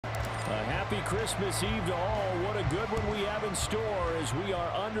happy Christmas Eve to all. What a good one we have in store as we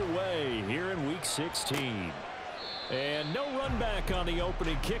are underway here in Week 16. And no run back on the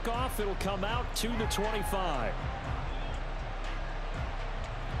opening kickoff. It'll come out to the 25.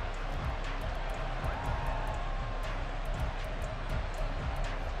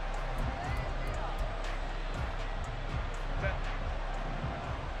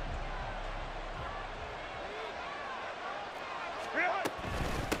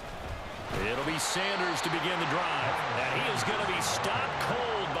 It'll be Sanders to begin the drive. And he is going to be stopped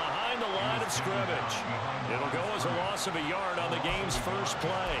cold behind the line of scrimmage. It'll go as a loss of a yard on the game's first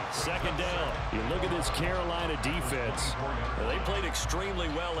play. Second down. You look at this Carolina defense. They played extremely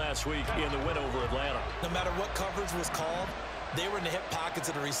well last week in the win over Atlanta. No matter what coverage was called, they were in the hip pockets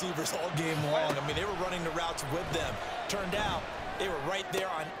of the receivers all game long. I mean, they were running the routes with them. Turned out, they were right there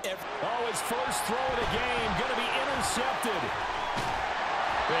on every... Oh, his first throw of the game going to be intercepted.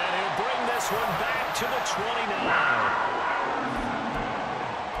 And he'll bring this one back to the 29.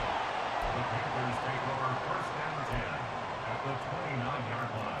 The Panthers take over first and 10 at the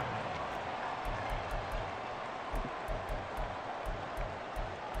 29-yard line.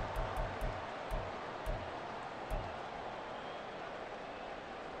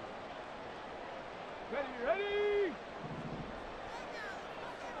 Ready!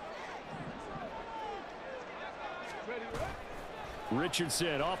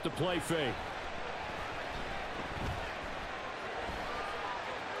 Richardson off the play fake.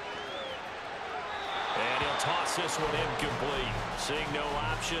 And he'll toss this one incomplete. Seeing no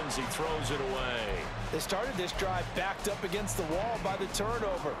options, he throws it away. They started this drive backed up against the wall by the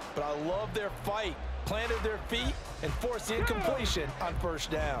turnover, but I love their fight. Planted their feet and forced the incompletion on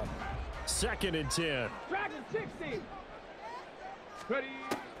first down. Second and 10. Dragon 60. Ready.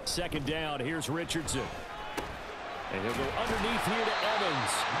 Second down, here's Richardson. And he'll go underneath here to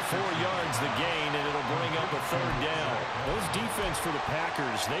Evans. 4 yards the gain, and it'll bring up a third down. Those defense for the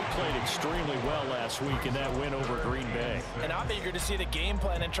Packers, they played extremely well last week in that win over Green Bay. And I'm eager to see the game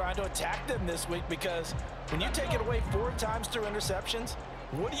plan and trying to attack them this week, because when you take it away 4 times through interceptions,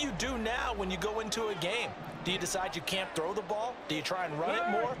 what do you do now when you go into a game? Do you decide you can't throw the ball? Do you try and run it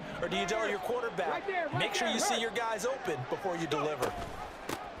more? Or do you tell your quarterback, make sure you see your guys open before you deliver?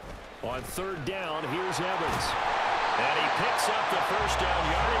 On third down, here's Evans. And he picks up the first down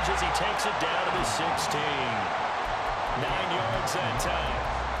yardage as he takes it down to the 16. 9 yards that time.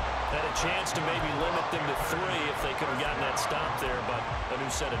 Had a chance to maybe limit them to 3 if they could have gotten that stop there, but a new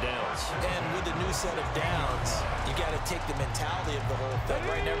set of downs. And with the new set of downs, you got to take the mentality of the whole thing.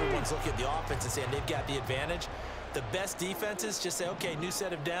 Right now, everyone's looking at the offense and saying they've got the advantage. The best defenses just say, okay, new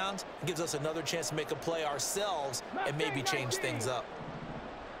set of downs. It gives us another chance to make a play ourselves and maybe change things up.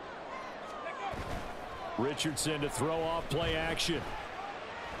 Richardson to throw off play action.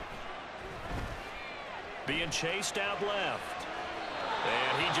 Being chased out left.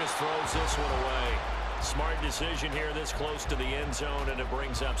 And he just throws this one away. Smart decision here this close to the end zone, and it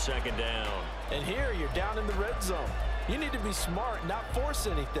brings up second down. And here you're down in the red zone. You need to be smart, not force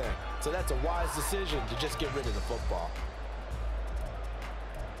anything. So that's a wise decision to just get rid of the football.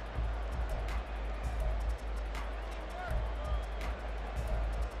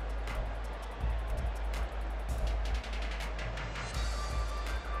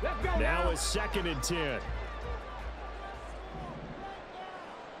 Now it's second and 10.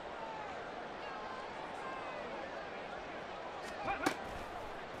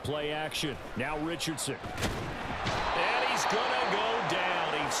 Play action. Now Richardson. And he's going to go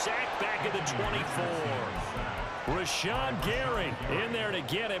down. He's sacked back at the 24. Rashawn Gary in there to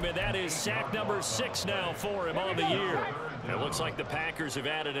get him, and that is sack number 6 now for him on the year. It looks like the Packers have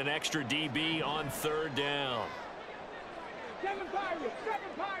added an extra DB on third down. Seven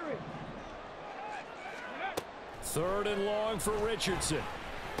Pirates. Third and long for Richardson.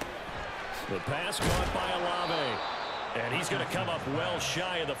 The pass caught by Olave. And he's going to come up well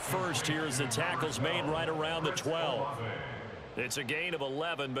shy of the first here as the tackle's made right around the 12. It's a gain of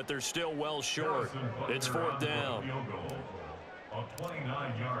 11, but they're still well short. It's fourth down. A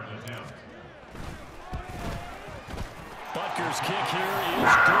 29-yard attempt. Butker's kick here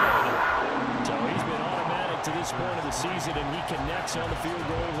is good. So he's been automatic to this point of the season, and he connects on the field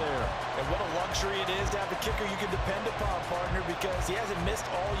goal there. And what a luxury it is to have a kicker you can depend upon, partner, because he hasn't missed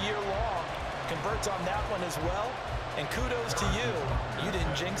all year long. Converts on that one as well. And kudos to you. You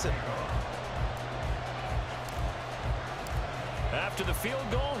didn't jinx it. After the field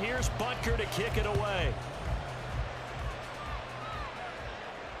goal, here's Butker to kick it away.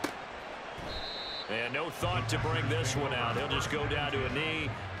 And no thought to bring this one out. He'll just go down to a knee,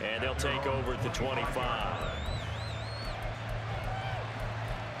 and they'll take over at the 25.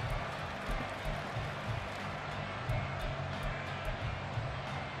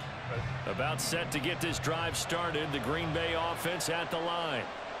 About set to get this drive started, the Green Bay offense at the line.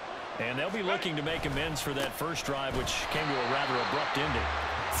 And they'll be looking to make amends for that first drive, which came to a rather abrupt ending.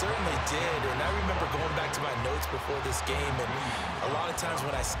 Certainly did, and I remember going back to my notes before this game, and a lot of times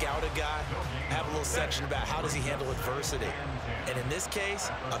when I scout a guy, I have a little section about how does he handle adversity. And in this case,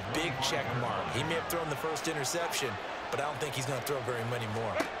 a big check mark. He may have thrown the first interception, but I don't think he's going to throw very many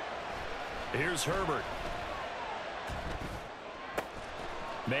more. Here's Herbert.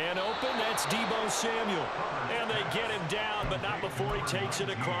 Man open, that's Deebo Samuel. And they get him down, but not before he takes it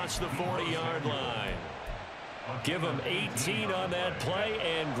across the 40-yard line. Give him 18 on that play,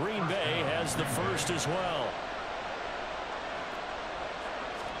 and Green Bay has the first as well.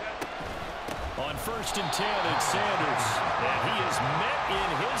 On 1st and 10, it's Sanders. And he is met in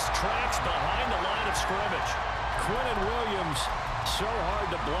his tracks behind the line of scrimmage. Quinnen Williams, so hard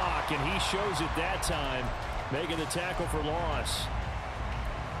to block, and he shows it that time, making the tackle for loss.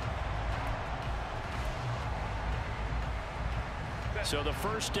 So the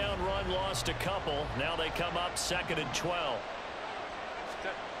first down run lost a couple. Now they come up 2nd and 12.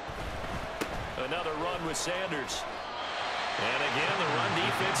 Another run with Sanders. And again, the run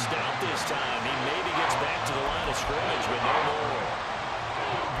defense stout this time. He maybe gets back to the line of scrimmage, but no more.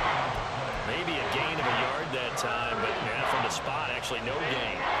 Maybe a gain of a yard that time, but yeah, from the spot, actually no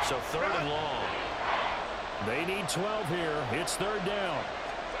gain. So 3rd and long. They need 12 here. It's 3rd down.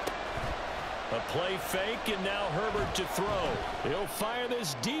 A play fake, and now Herbert to throw. He'll fire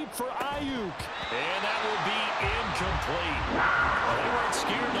this deep for Ayuk. And that will be incomplete. They weren't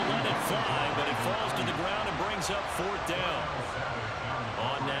scared to let it fly, but it falls to the ground and brings up 4th down.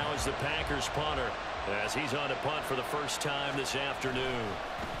 On now is the Packers punter, as he's on to punt for the first time this afternoon.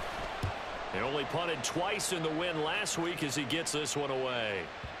 He only punted twice in the win last week as he gets this one away.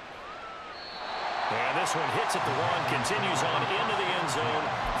 And this one hits at the 1, continues on into the end zone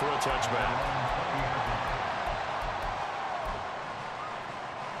for a touchback.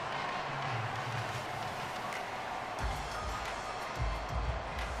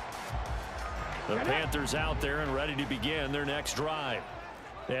 The Panthers out there and ready to begin their next drive.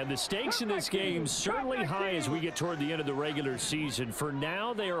 And the stakes in this game certainly high as we get toward the end of the regular season. For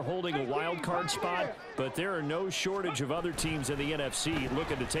now, they are holding a wild card spot, but there are no shortage of other teams in the NFC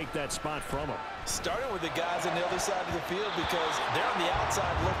looking to take that spot from them. Starting with the guys on the other side of the field because they're on the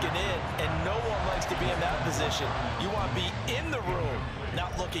outside looking in, and no one likes to be in that position. You want to be in the room,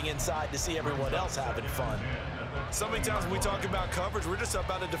 not looking inside to see everyone else having fun. So many times when we talk about coverage, we're just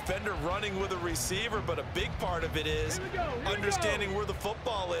about a defender running with a receiver, but a big part of it is understanding where the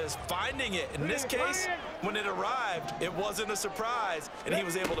football is, finding it. In this case, when it arrived, it wasn't a surprise, and he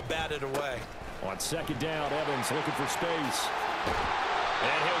was able to bat it away. On 2nd down, Evans looking for space.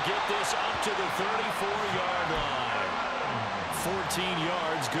 And he'll get this up to the 34-yard line. 14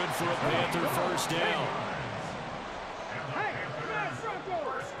 yards, good for a Panther first down.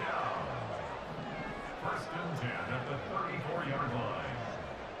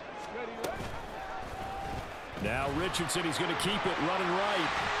 Now Richardson, he's going to keep it running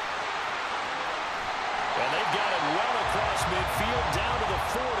right. And they've got it well across midfield down to the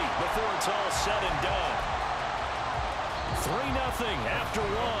 40 before it's all said and done. 3-0 after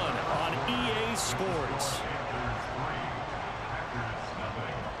 1 on EA Sports.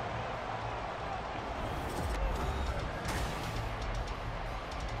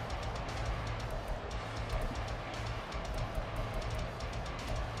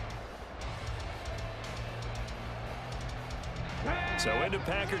 So into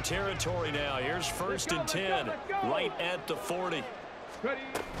Packer territory now. Here's 1st and 10, right at the 40.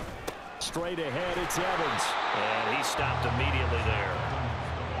 Straight ahead, it's Evans. And he stopped immediately there.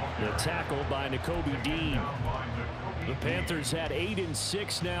 The tackle by Nakobe Dean. The Panthers had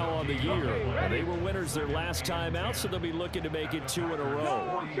 8-6 now on the year. They were winners their last time out, so they'll be looking to make it 2 in a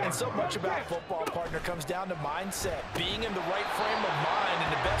row. And so much about football, partner, comes down to mindset. Being in the right frame of mind,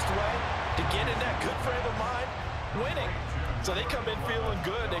 and the best way to get in that good frame of mind, winning. So they come in feeling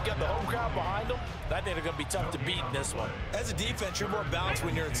good. They got the home crowd behind them. I think they're going to be tough to beat in this one. As a defense, you're more balanced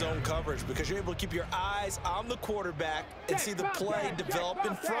when you're in zone coverage because you're able to keep your eyes on the quarterback and see the play develop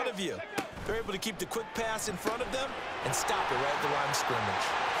in front of you. They're able to keep the quick pass in front of them and stop it right at the line of scrimmage.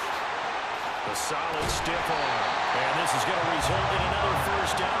 A solid stiff arm. And this is going to result in another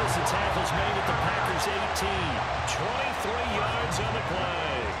first down as the tackle's made at the Packers 18. 23 yards on the play.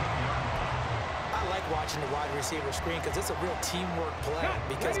 I like watching the wide receiver screen because it's a real teamwork play.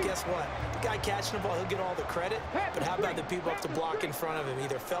 Because guess what? The guy catching the ball, he'll get all the credit. But how about the people up to block in front of him,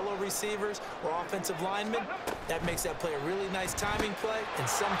 either fellow receivers or offensive linemen? That makes that play a really nice timing play, and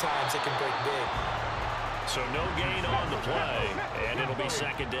sometimes it can break big. So no gain on the play, and it'll be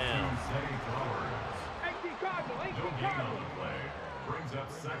second down. No gain on the play. Brings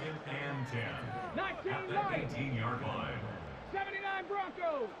up second and 10. 19 At the 18-yard line. 79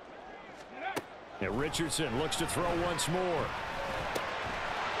 Broncos. And Richardson looks to throw once more.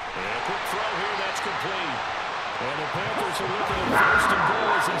 And a quick throw here, that's complete. And the Panthers are looking at first and goal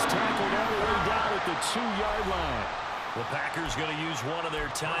as he's tackled all the way down at the 2-yard line. The Packers going to use one of their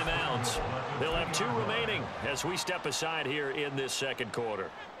timeouts. They'll have 2 remaining as we step aside here in this second quarter.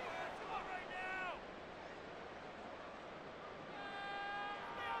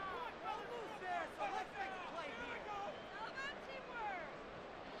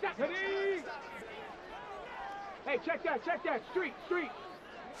 Hey, check that. Street.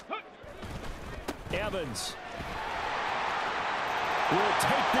 Evans will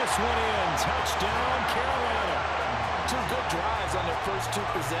take this one in. Touchdown, Carolina. 2 good drives on their first 2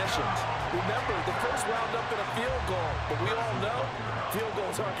 possessions. Remember, the first wound up in a field goal, but we all know field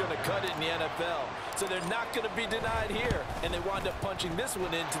goals aren't going to cut it in the NFL. So they're not going to be denied here, and they wind up punching this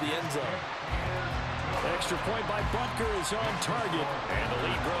one into the end zone. Extra point by Butker is on target, and the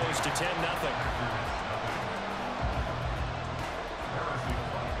lead grows to 10-0.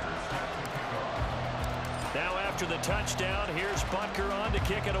 Now after the touchdown, here's Butker on to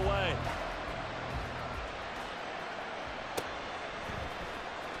kick it away.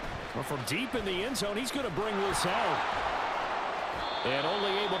 Well, from deep in the end zone, he's going to bring this out. And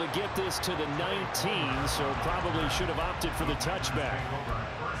only able to get this to the 19, so probably should have opted for the touchback.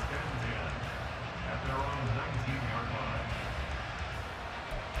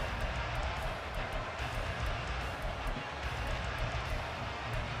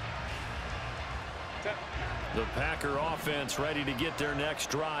 The Packer offense ready to get their next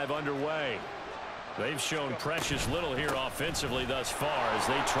drive underway. They've shown precious little here offensively thus far as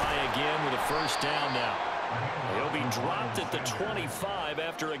they try again with a first down now. He'll be dropped at the 25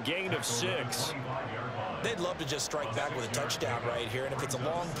 after a gain of 6. They'd love to just strike back with a touchdown right here, and if it's a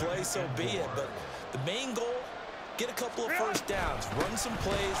long play, so be it. But the main goal, get a couple of first downs, run some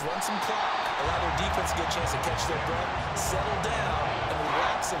plays, run some clock, allow their defense to get a chance to catch their breath, settle down, and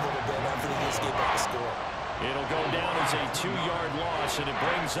relax a little bit after they just get back to score. It'll go down as a 2-yard loss, and it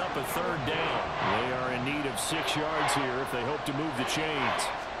brings up a third down. They are in need of 6 yards here if they hope to move the chains.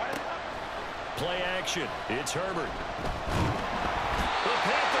 Play action. It's Herbert. The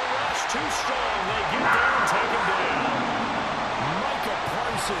Panther rush too strong. They get there and take him down. Micah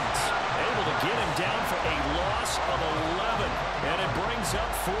Parsons able to get him down for a loss of 11, and it brings up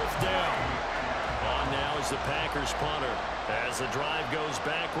 4th down. On now is the Packers punter as the drive goes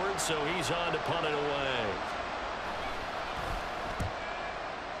backwards, so he's on to punt it away.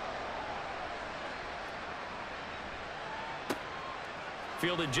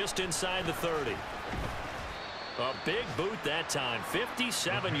 Fielded just inside the 30. A big boot that time.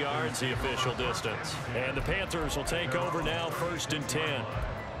 57 yards the official distance. And the Panthers will take over now, 1st and 10.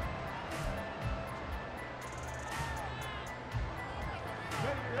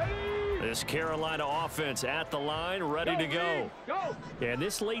 This Carolina offense at the line, ready to go. And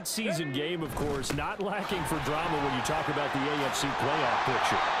this late season game, of course, not lacking for drama when you talk about the AFC playoff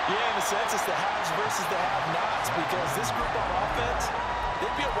picture. Yeah, in a sense, it's the haves versus the have-nots, because this group on offense,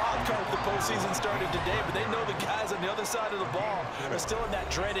 they'd be a wild card if the postseason started today, but they know the guys on the other side of the ball are still in that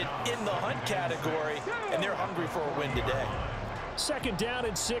dreaded in-the-hunt category, and they're hungry for a win today. 2nd down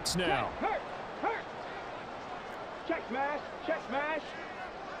and 6 now. Hurt. Check smash.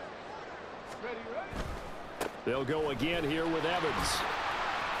 Ready. They'll go again here with Evans.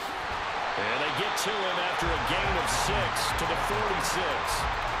 And they get to him after a gain of 6 to the 46.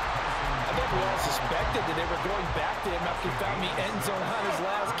 I think we all suspected that they were going back to him after he found the end zone on his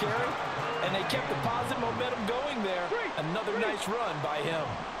last carry, and they kept the positive momentum going there. Another nice run by him.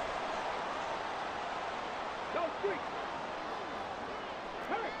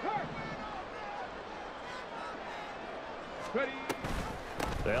 Ready.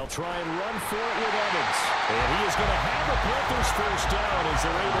 They'll try and run for it with Evans. And he is going to have the Panthers first down as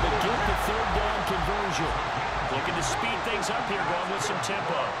they're able to get the 3rd down conversion. Looking to speed things up here, going with some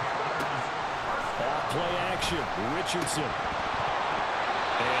tempo. Play action, Richardson.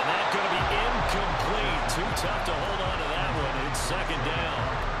 And that's going to be incomplete. Too tough to hold on to that one. It's 2nd down.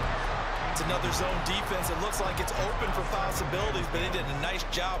 It's another zone defense. It looks like it's open for possibilities, but they did a nice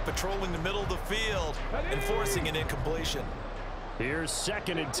job patrolling the middle of the field and forcing an incompletion. Here's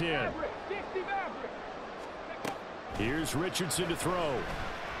 2nd and 10. Here's Richardson to throw.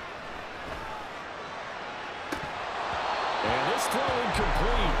 And this throw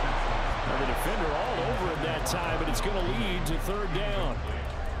incomplete. Now the defender all over him that time, but it's going to lead to 3rd down.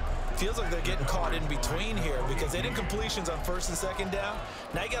 feels like they're getting caught in between here because they did completions on first and second down.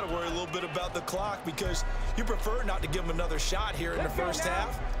 Now you got to worry a little bit about the clock because you prefer not to give them another shot here in the first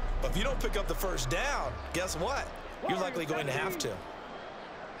half. But if you don't pick up the first down, guess what? You're likely going to have to.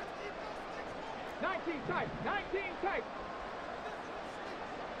 19 tight, 19 tight.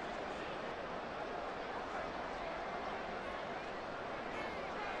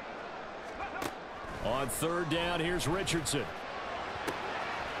 On third down, here's Richardson.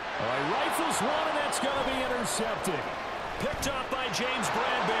 All right, rifles one, and that's going to be intercepted. Picked up by James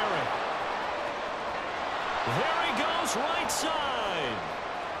Bradbury. There he goes, right side.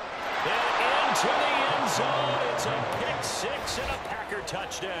 And into the end zone. It's a pick six and a Packer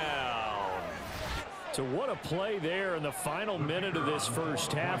touchdown. So what a play there in the final minute of this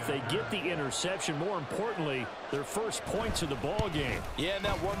first half. They get the interception. More importantly, their first points of the ball game. Yeah, and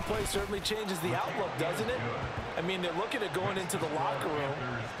that one play certainly changes the outlook, doesn't it? I mean, they're looking at going into the locker room,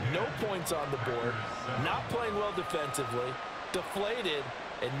 no points on the board, not playing well defensively, deflated,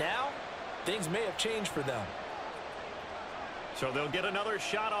 and now things may have changed for them. So they'll get another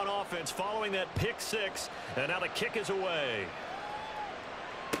shot on offense following that pick six, and now the kick is away.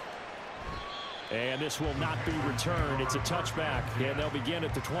 And this will not be returned. It's a touchback, and they'll begin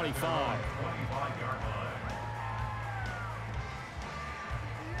at the 25.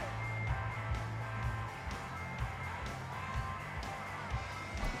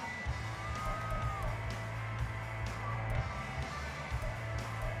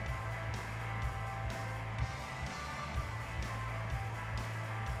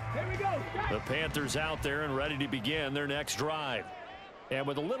 Here we go. The Panthers out there and ready to begin their next drive. And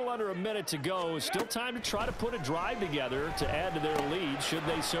with a little under a minute to go, still time to try to put a drive together to add to their lead should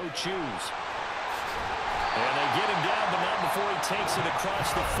they so choose. And they get him down, but not before he takes it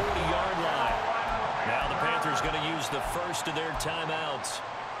across the 40-yard line. Now the Panthers going to use the first of their timeouts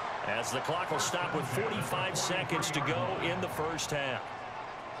as the clock will stop with 45 seconds to go in the first half.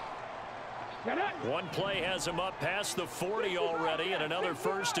 One play has him up past the 40 already, and another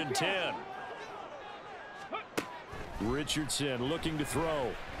 1st and 10. Richardson looking to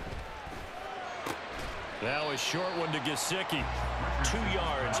throw. Now a short one to Gesicki. 2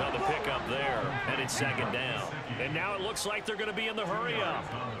 yards on the pickup there, and it's second down. And now it looks like they're going to be in the hurry-up.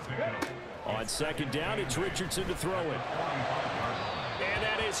 On second down, it's Richardson to throw it. And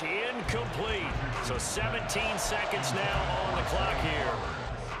that is incomplete. So 17 seconds now on the clock here.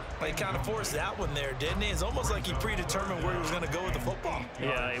 He kind of forced that one there, didn't he? It's almost like he predetermined where he was going to go with the football.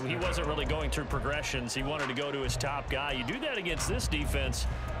 Yeah, he wasn't really going through progressions. He wanted to go to his top guy. You do that against this defense,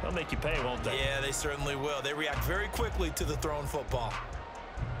 they'll make you pay, won't they? Yeah, they certainly will. They react very quickly to the thrown football.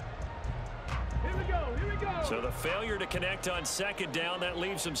 Here we go, here we go. So the failure to connect on second down, that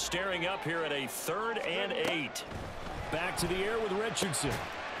leaves them staring up here at a 3rd and 8. Back to the air with Richardson.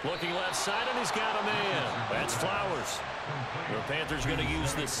 Looking left side, and he's got a man. That's Flowers. The Panthers going to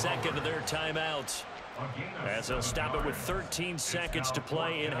use the second of their timeouts as they'll stop it with 13 seconds to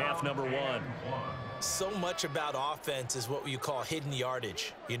play in half number 1. So much about offense is what you call hidden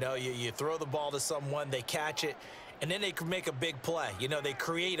yardage. You know, you throw the ball to someone, they catch it, and then they can make a big play. You know, they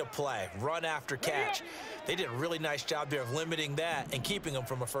create a play, run after catch. They did a really nice job there of limiting that and keeping him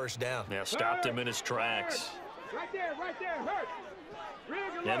from a first down. Yeah, stopped him in his tracks. Right there, hurt.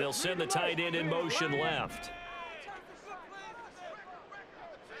 And they'll send the tight end in motion left.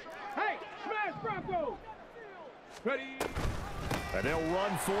 Hey, smash Bronco. Ready. And they'll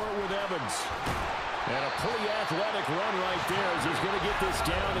run for it with Evans. And a pretty athletic run right there as he's going to get this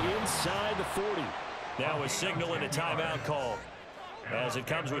down inside the 40. Now a signal and a timeout call as it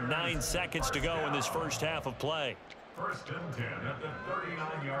comes with 9 seconds to go in this first half of play. 1st and 10 at the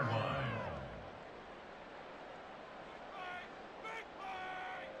 39-yard line.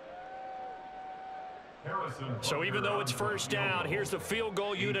 So even though it's first down, here's the field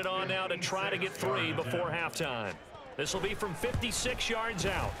goal unit on now to try to get 3 before halftime. This will be from 56 yards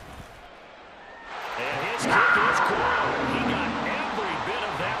out. And his kick is good. He got every bit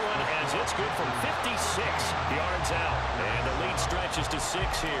of that one as it's good from 56 yards out. And the lead stretches to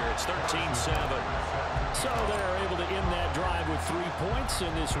 6 here. It's 13-7. So they're able to end that drive with 3 points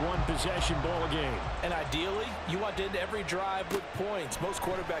in this one-possession ball game. And ideally, you want to end every drive with points. Most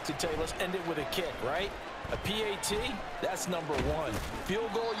quarterbacks would tell you, let's end it with a kick, right? A PAT, that's number 1.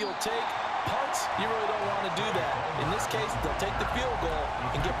 Field goal you'll take. Punts, you really don't want to do that. In this case, they'll take the field goal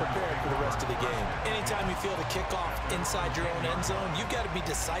and get prepared for the rest of the game. Anytime you feel the kickoff inside your own end zone, you've got to be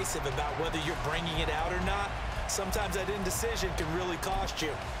decisive about whether you're bringing it out or not. Sometimes that indecision can really cost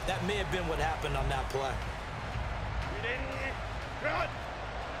you. That may have been what happened on that play.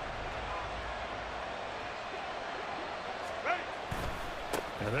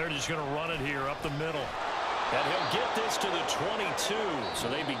 And they're just going to run it here up the middle. And he'll get this to the 22. So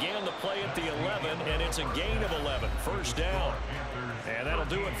they began the play at the 11, and it's a gain of 11. First down. And that'll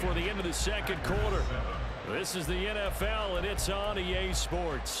do it for the end of the second quarter. This is the NFL, and it's on EA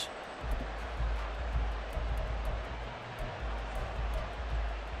Sports.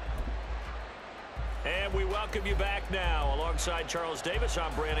 And we welcome you back now. Alongside Charles Davis,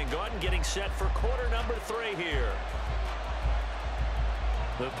 I'm Brandon Gaudin, getting set for quarter number 3 here.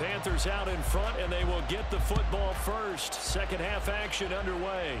 The Panthers out in front, and they will get the football first. Second half action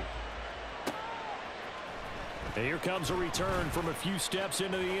underway. And here comes a return from a few steps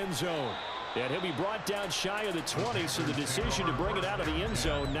into the end zone. And he'll be brought down shy of the 20, so the decision to bring it out of the end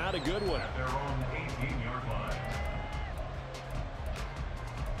zone, not a good one. At their own 18-yard line.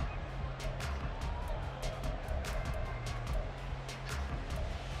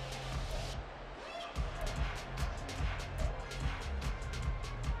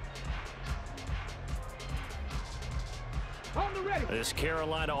 On the ready. This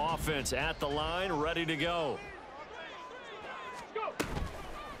Carolina offense at the line, ready to go. Go.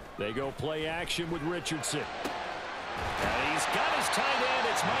 They go play action with Richardson. And he's got his tight end.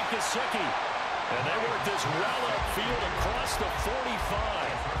 It's Mike Gesicki. And they work this well upfield across the 45.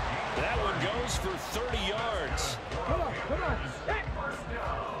 That one goes for 30 yards. Come on, come on. Hey. First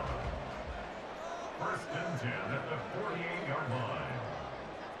down. First and 10 at the 48-yard line.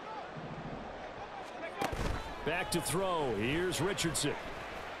 Back to throw. Here's Richardson.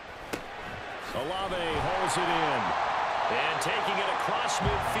 Olave holds it in. And taking it across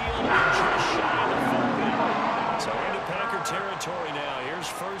midfield and just shy of the 40. So into Packer territory now. Here's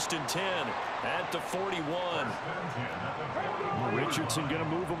first and 10 at the 41. Richardson going to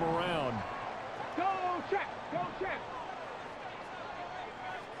move him around. Go check. Go check.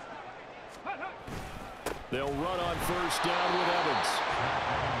 Hut, hut. They'll run on first down with Evans.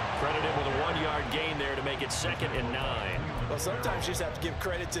 Credit him with a 1-yard gain there to make it 2nd and 9. Well, sometimes you just have to give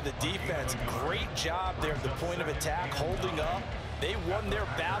credit to the defense. Great job there at the point of attack, holding up. They won their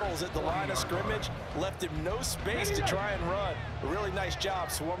battles at the line of scrimmage, left him no space to try and run. A really nice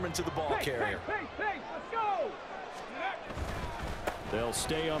job swarming to the ball carrier. Hey, let's go. They'll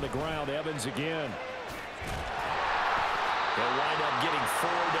stay on the ground. Evans again. They'll wind up getting 4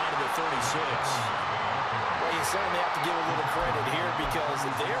 down to the 36. Well, you certainly have to give a little credit here because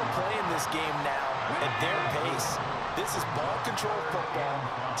they're playing this game now at their pace. This is ball control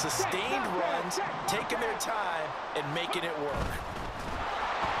football, sustained runs, taking their time, and making it work.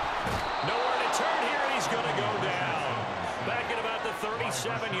 Nowhere to turn here, and he's going to go down. Back at about the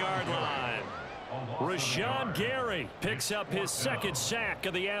 37-yard line. Rashawn Gary picks up his 2nd sack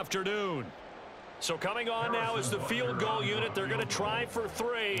of the afternoon. So coming on now is the field goal unit. They're going to try for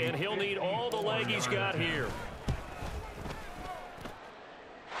 3, and he'll need all the leg he's got here.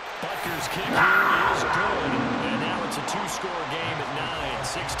 Butker's kick here is good. And now it's a 2-score game at 9,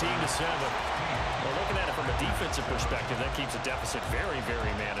 16-7. Well, looking at it from a defensive perspective, that keeps the deficit very,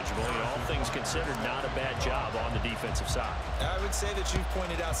 very manageable. And all things considered, not a bad job on the defensive side. I would say that you've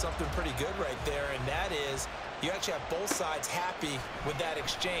pointed out something pretty good right there, and that is you actually have both sides happy with that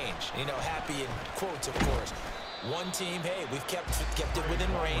exchange. You know, happy in quotes, of course. One team, hey, we've kept it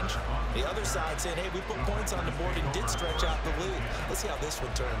within range. The other side saying, hey, we put points on the board and did stretch out the lead. Let's see how this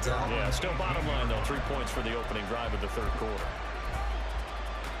one turns out. Yeah, still bottom line, though. 3 points for the opening drive of the 3rd quarter.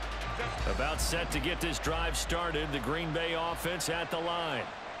 About set to get this drive started, the Green Bay offense at the line.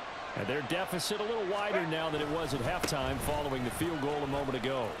 And their deficit a little wider now than it was at halftime following the field goal a moment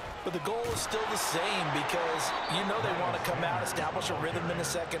ago. But the goal is still the same because you know they want to come out, establish a rhythm in the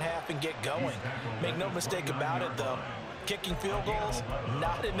second half, and get going. Make no mistake about it, though. Kicking field goals,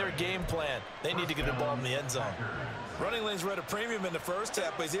 not in their game plan. They need to get the ball in the end zone. Running lanes were at a premium in the first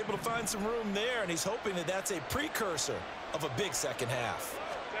half, but he's able to find some room there, and he's hoping that that's a precursor of a big second half.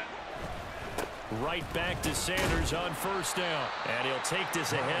 Right back to Sanders on first down. And he'll take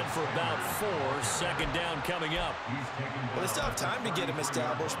this ahead for about 4. 2nd down coming up. Well, they still have time to get him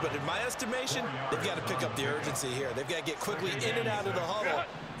established, but in my estimation, they've got to pick up the urgency here. They've got to get quickly in and out of the huddle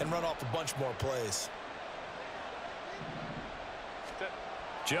and run off a bunch more plays.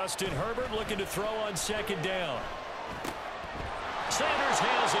 Justin Herbert looking to throw on 2nd down. Sanders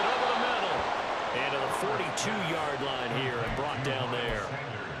handles it over the middle. And to the 42-yard line here and brought down there.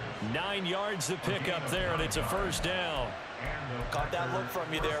 9 yards to pick up there, and it's a 1st down. Caught that look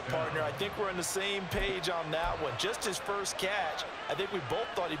from you there, partner. I think we're on the same page on that one. Just his first catch. I think we both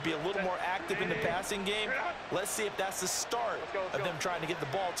thought he'd be a little more active in the passing game. Let's see if that's the start of them trying to get the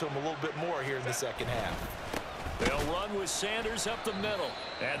ball to him a little bit more here in the second half. They'll run with Sanders up the middle.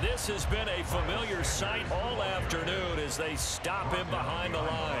 And this has been a familiar sight all afternoon as they stop him behind the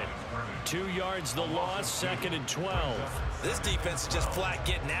line. 2 yards the loss, 2nd and 12. This defense is just flat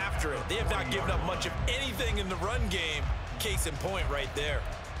getting after it. They have not given up much of anything in the run game. Case in point right there.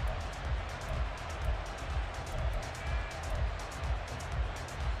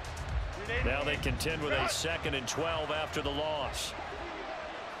 Now they contend with a 2nd and 12 after the loss.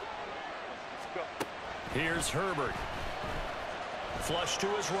 Here's Herbert. Flush to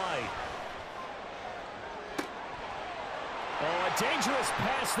his right. Oh, a dangerous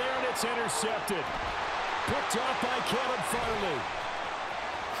pass there, and it's intercepted. Picked off by Caleb Farley.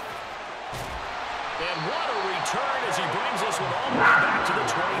 And what a return as he brings this one all the way back to the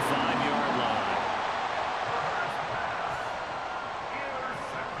 25-yard line.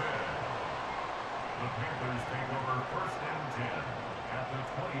 The Panthers take over 1st and 10 at the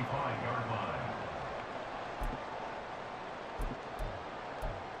 25-yard line.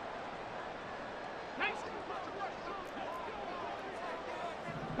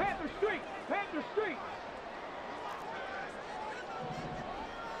 Panther Street! Panther Street!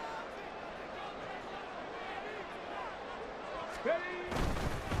 Ready?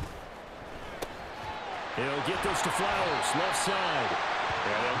 He'll get this to Flowers, left side.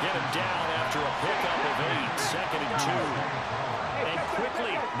 And they'll get him down after a pickup of 8, 2nd and 2. And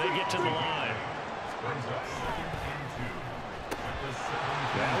quickly they get to the line.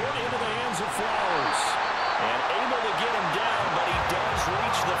 That one into the hands of Flowers. And able to get him down, but he does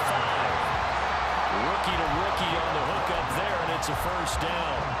reach the 5. Rookie to rookie on the hook up there, and it's a 1st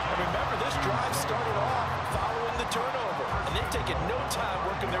down. And remember, this drive started off following the turnover. And they've taken no time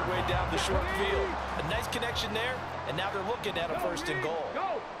working their way down the short field. A nice connection there, and now they're looking at a 1st and goal.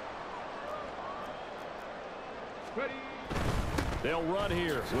 Go! Ready? They'll run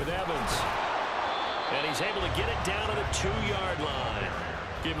here with Evans. And he's able to get it down to the 2-yard line.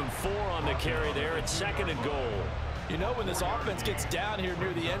 Give him 4 on the carry there at 2nd and goal. You know, when this offense gets down here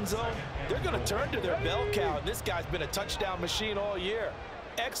near the end zone, they're going to turn to their bell cow. And this guy's been a touchdown machine all year.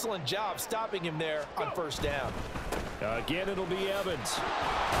 Excellent job stopping him there on 1st down. Again, it'll be Evans.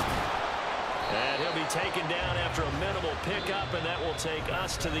 And he'll be taken down after a minimal pickup, and that will take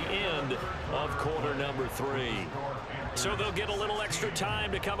us to the end of quarter number 3. So they'll get a little extra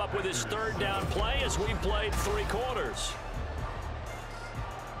time to come up with his 3rd down play as we played 3 quarters.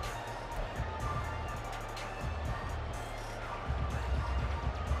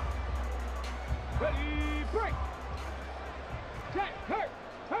 Ready? Break! Jack! Hurt!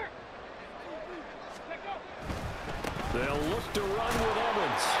 Hurt! Let go! They'll look to run with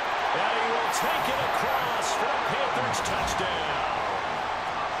Evans. And he will take it across for a Panthers touchdown.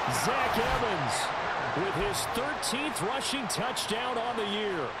 Zach Evans with his 13th rushing touchdown on the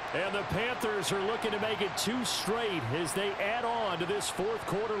year. And the Panthers are looking to make it 2 straight as they add on to this 4th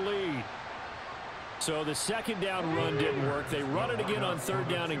quarter lead. So the 2nd down run didn't work. They run it again on 3rd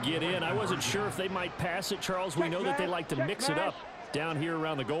down and get in. I wasn't sure if they might pass it, Charles. We know that they like to mix it up down here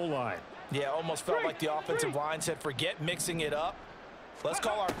around the goal line. Yeah, almost felt like the offensive line said, forget mixing it up. Let's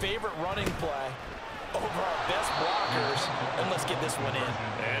call our favorite running play over our best blockers, and let's get this one in.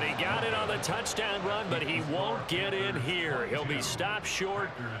 And he got it on the touchdown run, but he won't get in here. He'll be stopped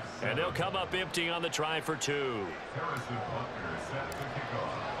short, and they'll come up empty on the try for 2.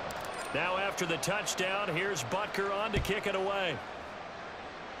 Now after the touchdown, here's Butker on to kick it away.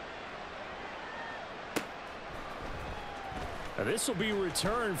 And this will be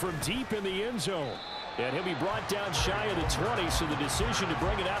returned from deep in the end zone. And he'll be brought down shy of the 20, so the decision to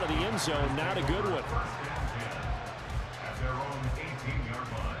bring it out of the end zone, not a good one. At their own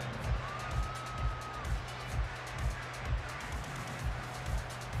 18-yard line.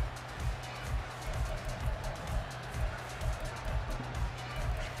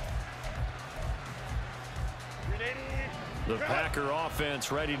 The Packer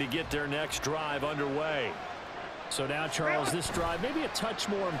offense ready to get their next drive underway. So now, Charles, this drive maybe a touch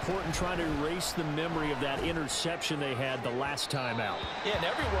more important, trying to erase the memory of that interception they had the last time out. Yeah, and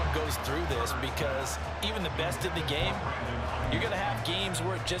everyone goes through this because even the best in the game, you're going to have games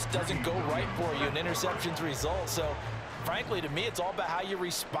where it just doesn't go right for you and interceptions result. So, frankly, to me, it's all about how you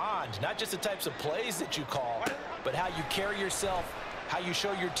respond, not just the types of plays that you call, but how you carry yourself, how you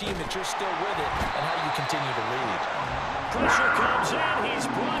show your team that you're still with it, and how you continue to lead. Pressure comes in. He's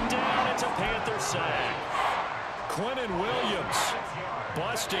brought down. It's a Panther sack. Quentin Williams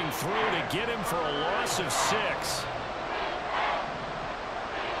busting through to get him for a loss of 6.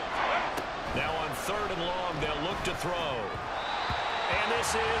 Now on 3rd and long, they'll look to throw. And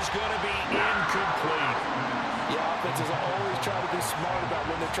this is going to be incomplete. Yeah, offenses always try to be smart about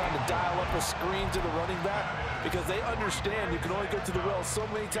when they're trying to dial up a screen to the running back because they understand you can only go to the well so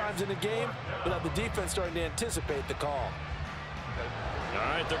many times in a game without the defense starting to anticipate the call. All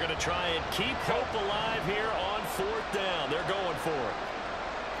right, they're going to try and keep hope alive here on 4th down. They're going for it.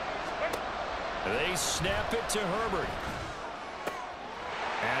 They snap it to Herbert.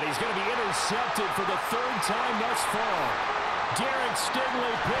 And he's going to be intercepted for the 3rd time thus far. Derek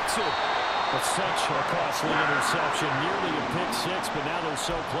Stingley picks it. But such a costly interception, nearly a pick 6, but now they're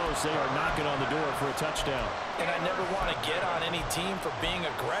so close they are knocking on the door for a touchdown. And I never want to get on any team for being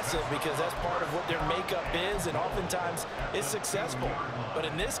aggressive because that's part of what their makeup is, and oftentimes it's successful. But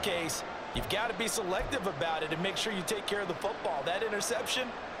in this case, you've got to be selective about it and make sure you take care of the football. That interception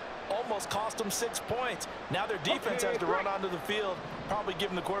almost cost them 6 points. Now their defense has to run onto the field, probably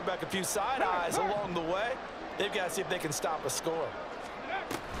giving the quarterback a few side eyes along the way. They've got to see if they can stop a score.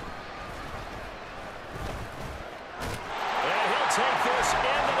 Take this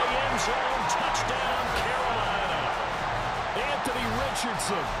into the end zone. Touchdown, Carolina. Anthony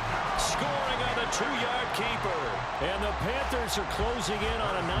Richardson scoring on the 2-yard keeper. And the Panthers are closing in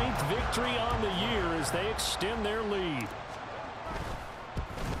on a 9th victory on the year as they extend their lead.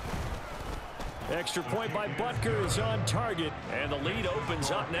 Extra point by Butker is on target. And the lead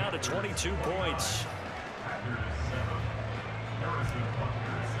opens up now to 22 points.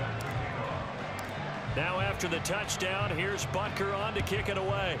 Now after the touchdown, here's Butker on to kick it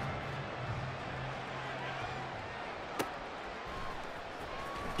away.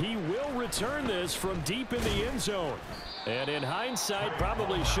 He will return this from deep in the end zone. And in hindsight,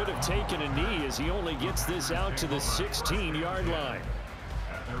 probably should have taken a knee as he only gets this out to the 16-yard line.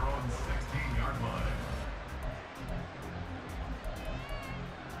 At their own 16-yard line.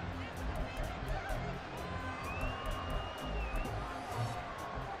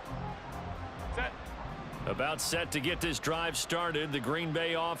 About set to get this drive started. The Green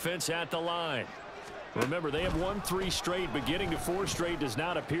Bay offense at the line. Remember, they have won 3 straight, but getting to 4 straight does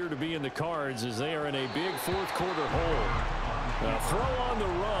not appear to be in the cards as they are in a big 4th quarter hole. Throw on the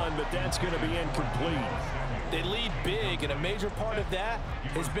run, but that's going to be incomplete. They lead big, and a major part of that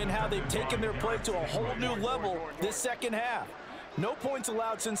has been how they've taken their play to a whole new level this second half. No points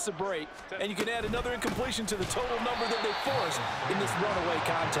allowed since the break, and you can add another incompletion to the total number that they forced in this runaway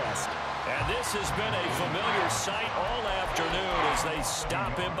contest. And this has been a familiar sight all afternoon as they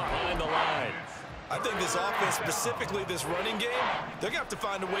stop him behind the line. I think this offense, specifically this running game, they're going to have to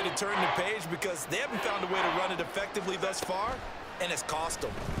find a way to turn the page because they haven't found a way to run it effectively thus far, and it's cost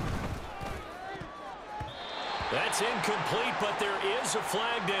them. That's incomplete, but there is a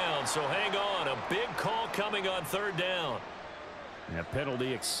flag down, so hang on. A big call coming on 3rd down. A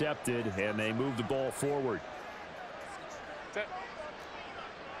penalty accepted, and they move the ball forward. Set.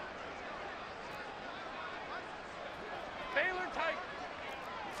 Taylor tight.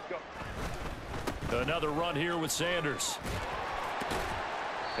 Go. Another run here with Sanders.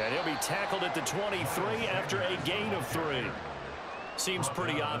 And he'll be tackled at the 23 after a gain of 3. Seems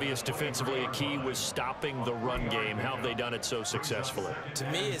pretty obvious defensively a key was stopping the run game. How have they done it so successfully?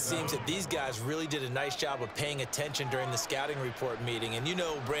 To me, it seems that these guys really did a nice job of paying attention during the scouting report meeting. And you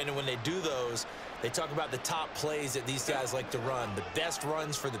know, Brandon, when they do those, they talk about the top plays that these guys like to run. The best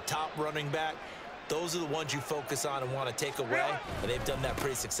runs for the top running back, those are the ones you focus on and want to take away. And they've done that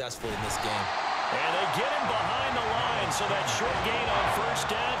pretty successfully in this game. And they get him behind the line, so that short gain on 1st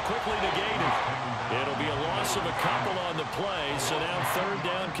down quickly negated. It'll be a loss of a couple on the play, so now 3rd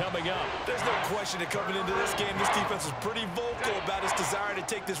down coming up. There's no question that coming into this game, this defense was pretty vocal about his desire to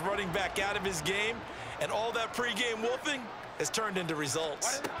take this running back out of his game, and all that pregame wolfing has turned into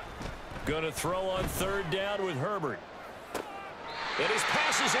results. Going to throw on 3rd down with Herbert. And his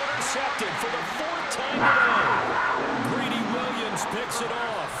pass is intercepted for the 4th time today. Greedy Williams picks it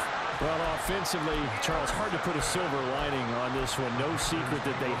off. Well, offensively, Charles, hard to put a silver lining on this one. No secret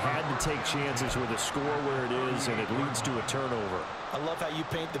that they had to take chances with a score where it is, and it leads to a turnover. I love how you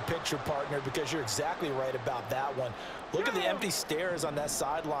paint the picture, partner, because you're exactly right about that one. Look at the empty stares on that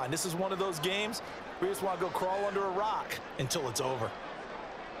sideline. This is one of those games where you just want to go crawl under a rock until it's over.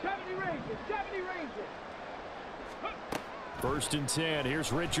 70 Rangers, 70 Rangers. 1st and 10.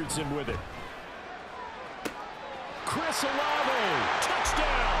 Here's Richardson with it. Chris Olave,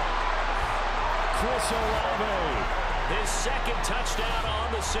 touchdown! Chris Olave, his 2nd touchdown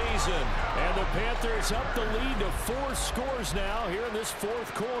on the season. And the Panthers up the lead to 4 scores now here in this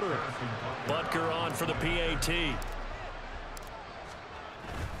 4th quarter. Butker on for the PAT.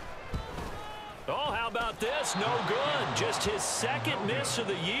 Oh, how about this? No good. Just his 2nd miss of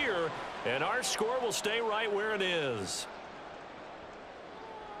the year. And our score will stay right where it is.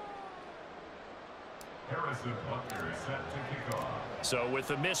 Harrison Butker set to kick off. So with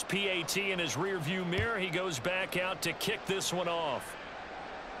the missed PAT in his rearview mirror, he goes back out to kick this one off.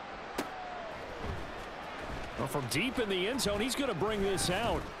 Well, from deep in the end zone, he's going to bring this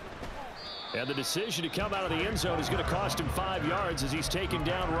out. And the decision to come out of the end zone is going to cost him 5 yards as he's taken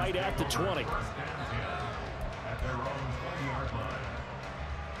down right at the 20. First down 10 at their own 20-yard line.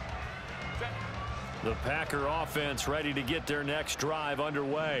 The Packer offense ready to get their next drive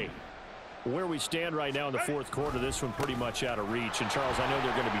underway. Where we stand right now in the fourth quarter, this one pretty much out of reach. And, Charles, I know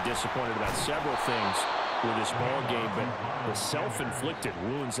they're going to be disappointed about several things with this ball game, but the self-inflicted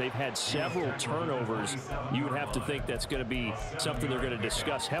wounds, they've had several turnovers. You would have to think that's going to be something they're going to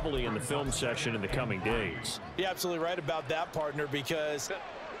discuss heavily in the film session in the coming days. You're absolutely right about that, partner, because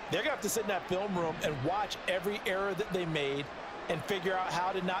they're going to have to sit in that film room and watch every error that they made and figure out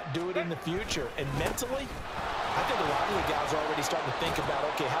how to not do it in the future. And mentally, I think a lot of the guys are already starting to think about,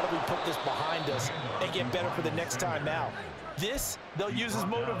 okay, how do we put this behind us and get better for the next time out? This, they'll use as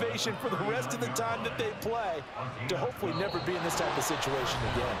motivation for the rest of the time that they play to hopefully never be in this type of situation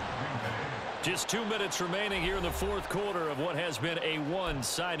again. Just 2 minutes remaining here in the fourth quarter of what has been a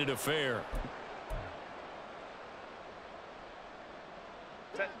one-sided affair.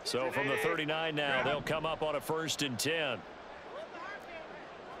 So from the 39 now, they'll come up on a 1st and 10.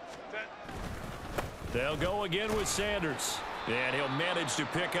 They'll go again with Sanders. And he'll manage to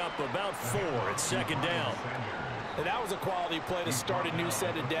pick up about 4 at 2nd down. And that was a quality play to start a new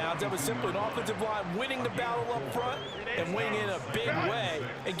set of downs. That was simply an offensive line winning the battle up front and winning in a big way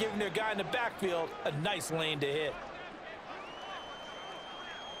and giving their guy in the backfield a nice lane to hit.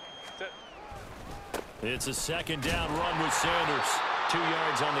 It's a 2nd down run with Sanders. 2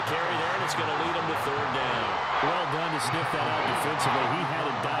 yards on the carry there, and it's going to lead him to 3rd down. Well done to sniff that out defensively. He had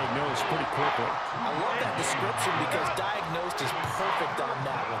it diagnosed pretty quickly. I love that description because diagnosed is perfect on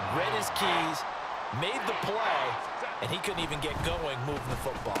that one. Read his keys, made the play, and he couldn't even get going moving the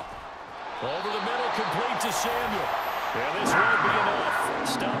football. Over the middle, complete to Samuel. And this won't be enough.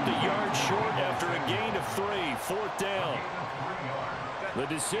 Stopped a yard short after a gain of 3. 4th down. The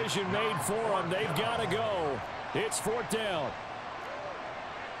decision made for them. They've got to go. It's 4th down.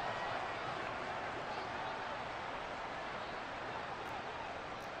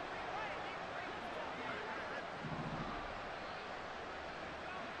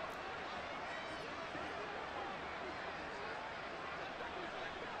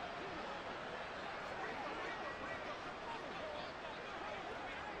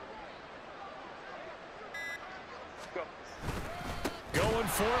 Going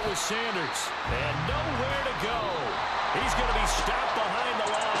for it with Sanders. And nowhere to go. He's going to be stopped behind the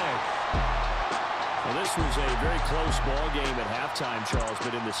line. Well, this was a very close ball game at halftime, Charles,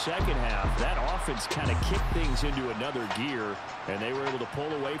 but in the second half, that offense kind of kicked things into another gear, and they were able to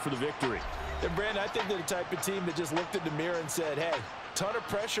pull away for the victory. And, Brandon, I think they're the type of team that just looked in the mirror and said, hey, ton of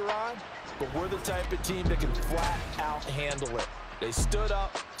pressure on, but we're the type of team that can flat out handle it. They stood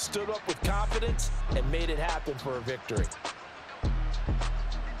up with confidence, and made it happen for a victory.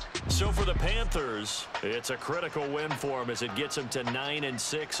 So for the Panthers, it's a critical win for them as it gets them to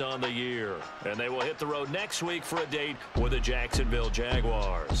 9-6 on the year. And they will hit the road next week for a date with the Jacksonville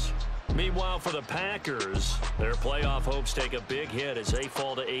Jaguars. Meanwhile, for the Packers, their playoff hopes take a big hit as they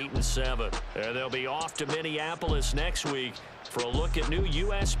fall to 8-7. And they'll be off to Minneapolis next week for a look at new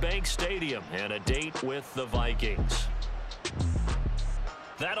U.S. Bank Stadium and a date with the Vikings.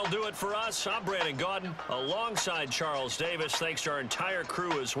 That'll do it for us. I'm Brandon Gaudin alongside Charles Davis. Thanks to our entire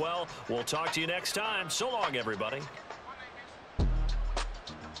crew as well. We'll talk to you next time. So long, everybody.